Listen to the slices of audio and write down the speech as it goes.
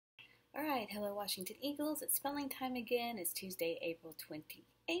All right, hello Washington Eagles. It's spelling time again. It's Tuesday, April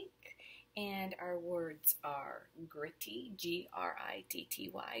 28th, and our words are gritty, Gritty,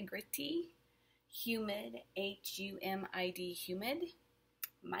 gritty, humid, Humid, humid,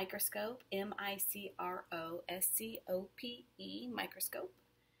 microscope, Microscope, microscope,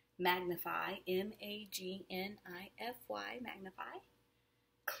 magnify, Magnify, magnify,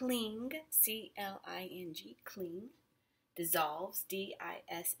 cling, cling, dissolves,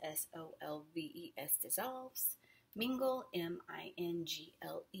 dissolves, dissolves, mingle,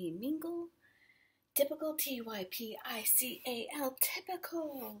 mingle, typical, typical,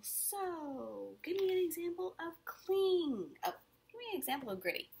 typical. So, give me an example of clean. Oh, give me an example of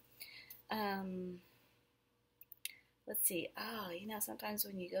gritty. Um, let's see. Sometimes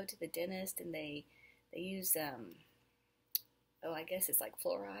when you go to the dentist and they use I guess it's like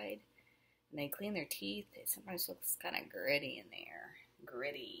fluoride and they clean their teeth, it sometimes looks kind of gritty in there.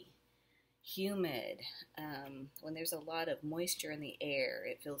 Gritty. Humid. When there's a lot of moisture in the air,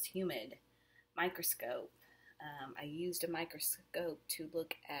 it feels humid. Microscope. I used a microscope to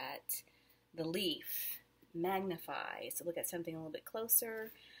look at the leaf. Magnify is to look at something a little bit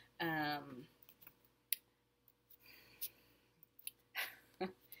closer.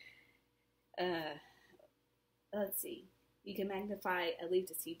 Let's see. You can magnify a leaf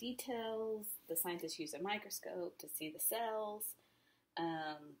to see details. The scientists use a microscope to see the cells.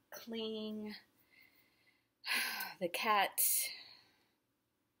 Cling. The cat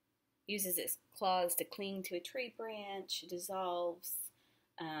uses its claws to cling to a tree branch. Dissolves.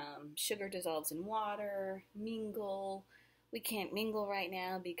 Sugar dissolves in water. Mingle. We can't mingle right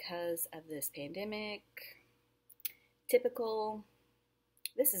now because of this pandemic. Typical.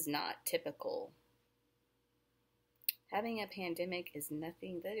 This is not typical. Having a pandemic is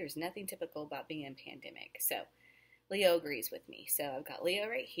nothing, there's nothing typical about being in a pandemic. So, Leo agrees with me. So, I've got Leo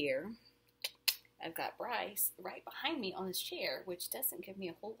right here. I've got Bryce right behind me on his chair, which doesn't give me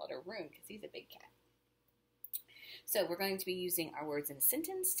a whole lot of room because he's a big cat. So, we're going to be using our words in a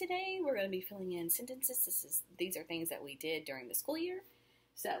sentence today. We're going to be filling in sentences. These are things that we did during the school year.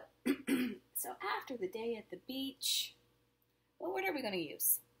 So, so after the day at the beach, what word are we going to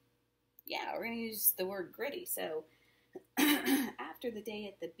use? Yeah, we're going to use the word gritty. So, after the day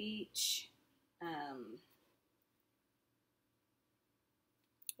at the beach,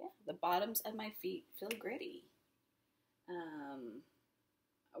 the bottoms of my feet feel gritty.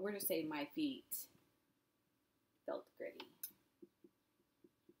 We're to say my feet felt gritty.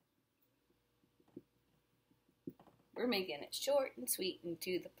 We're making it short and sweet and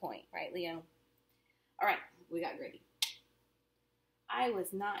to the point, right, Leo? All right, we got gritty. I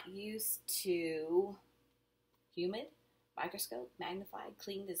was not used to humid, microscope, magnified,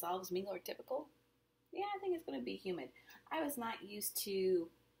 clean, dissolves, mingle, or typical. Yeah, I think it's going to be humid. I was not used to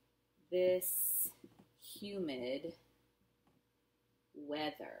this humid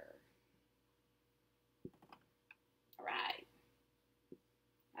weather. All right.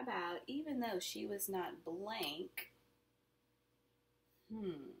 How about even though she was not blank?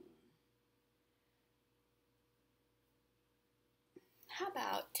 How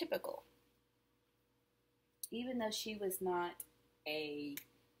about typical? Even though she was not a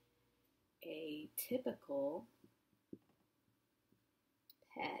typical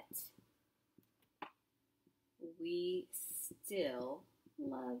pet, we still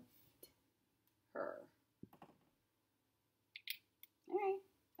loved her. All right,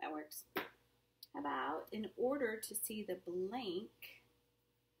 that works. How about in order to see the blank,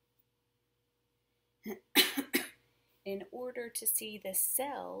 in order to see the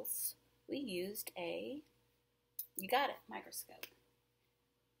cells, we used a, you got it, microscope.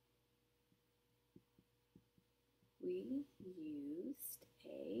 We used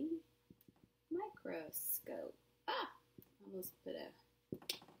a microscope. Almost put a,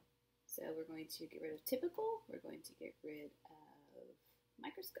 so we're going to get rid of typical. We're going to get rid of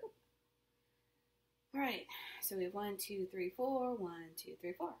microscope. All right, so we have 1, 2, 3, 4, 1, 2,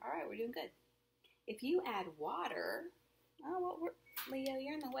 3, 4. All right, we're doing good. If you add water, Leo,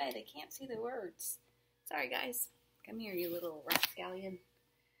 you're in the way. They can't see the words. Sorry, guys. Come here, you little rapscallion.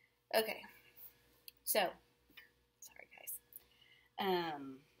 Okay, so, sorry, guys.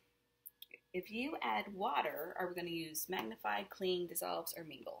 If you add water, are we going to use magnified, clean, dissolves, or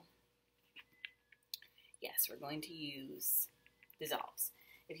mingle? Yes, we're going to use dissolves.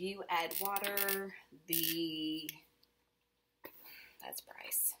 If you add water, that's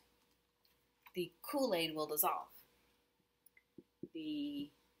Bryce. The Kool-Aid will dissolve.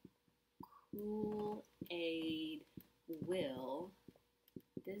 The Kool-Aid will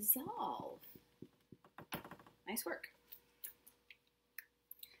dissolve. Nice work.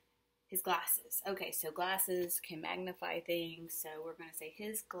 His glasses. Okay, so glasses can magnify things. So we're going to say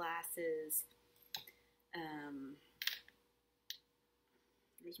his glasses.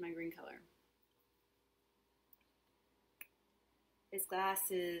 Where's my green color? His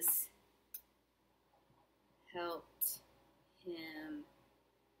glasses helped him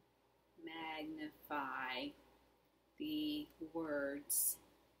magnify the words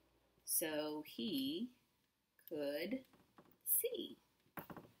so he could see.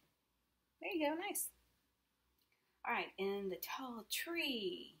 There you go, nice. All right, in the tall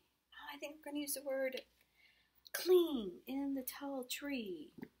tree. I think we're going to use the word cling in the tall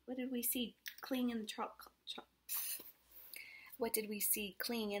tree. What did we see cling in the What did we see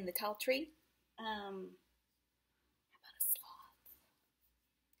cling in the tall tree? How about a sloth?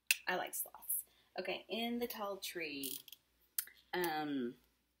 I like sloths. Okay, in the tall tree.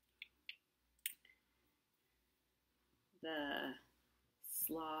 The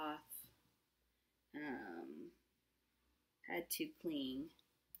sloth had to cling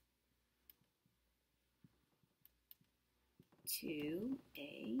to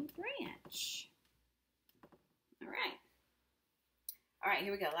a branch. All right,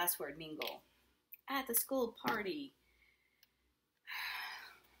 here we go. Last word, mingle. At the school party,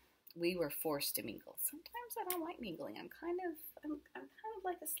 we were forced to mingle. Sometimes I don't like mingling. I'm kind of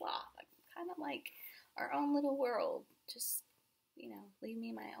like a sloth. I'm kind of like our own little world. Just, leave me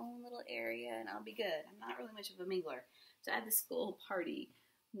in my own little area and I'll be good. I'm not really much of a mingler. So at the school party,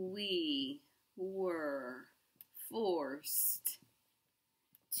 we were forced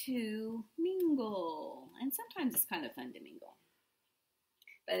to mingle. And sometimes it's kind of fun to mingle.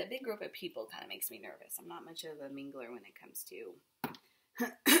 But a big group of people kind of makes me nervous. I'm not much of a mingler when it comes to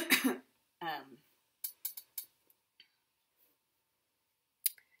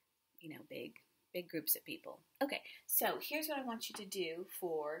big groups of people. Okay, so here's what I want you to do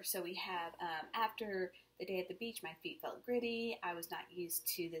so we have, after the day at the beach, my feet felt gritty. I was not used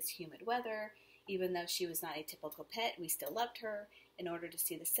to this humid weather. Even though she was not a typical pet, we still loved her. In order to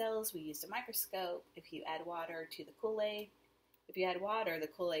see the cells, we used a microscope. If you add water to the Kool-Aid, the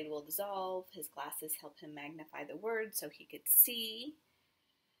Kool-Aid will dissolve. His glasses help him magnify the words so he could see.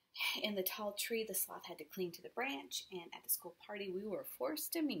 In the tall tree, the sloth had to cling to the branch, and at the school party, we were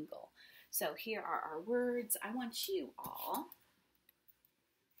forced to mingle. So here are our words. I want you all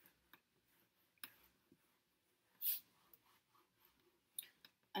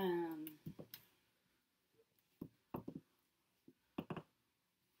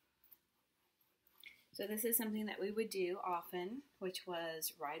so this is something that we would do often, which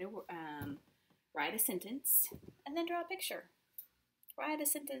was write a sentence and then draw a picture. Write a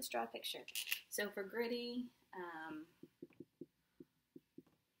sentence, draw a picture. So for gritty,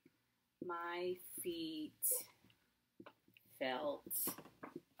 my feet felt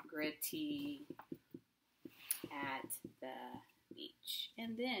gritty at the beach.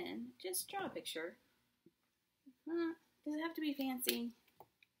 And then just draw a picture. Does it have to be fancy?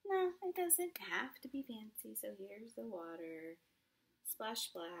 No, it doesn't have to be fancy. So here's the water. Splash,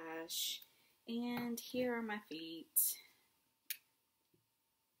 splash. And here are my feet.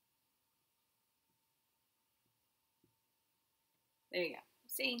 There you go.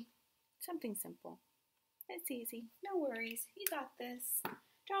 See? Something simple. It's easy. No worries. You got this.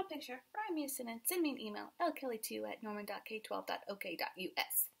 Draw a picture. Write me a sentence. Send me an email.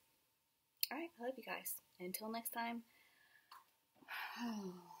 lkelly2@norman.k12.ok.us. Alright, I love you guys. Until next time.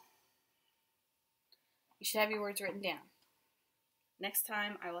 You should have your words written down. Next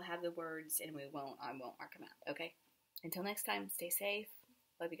time I will have the words and I won't mark them out, okay? Until next time, stay safe.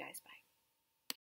 Love you guys. Bye.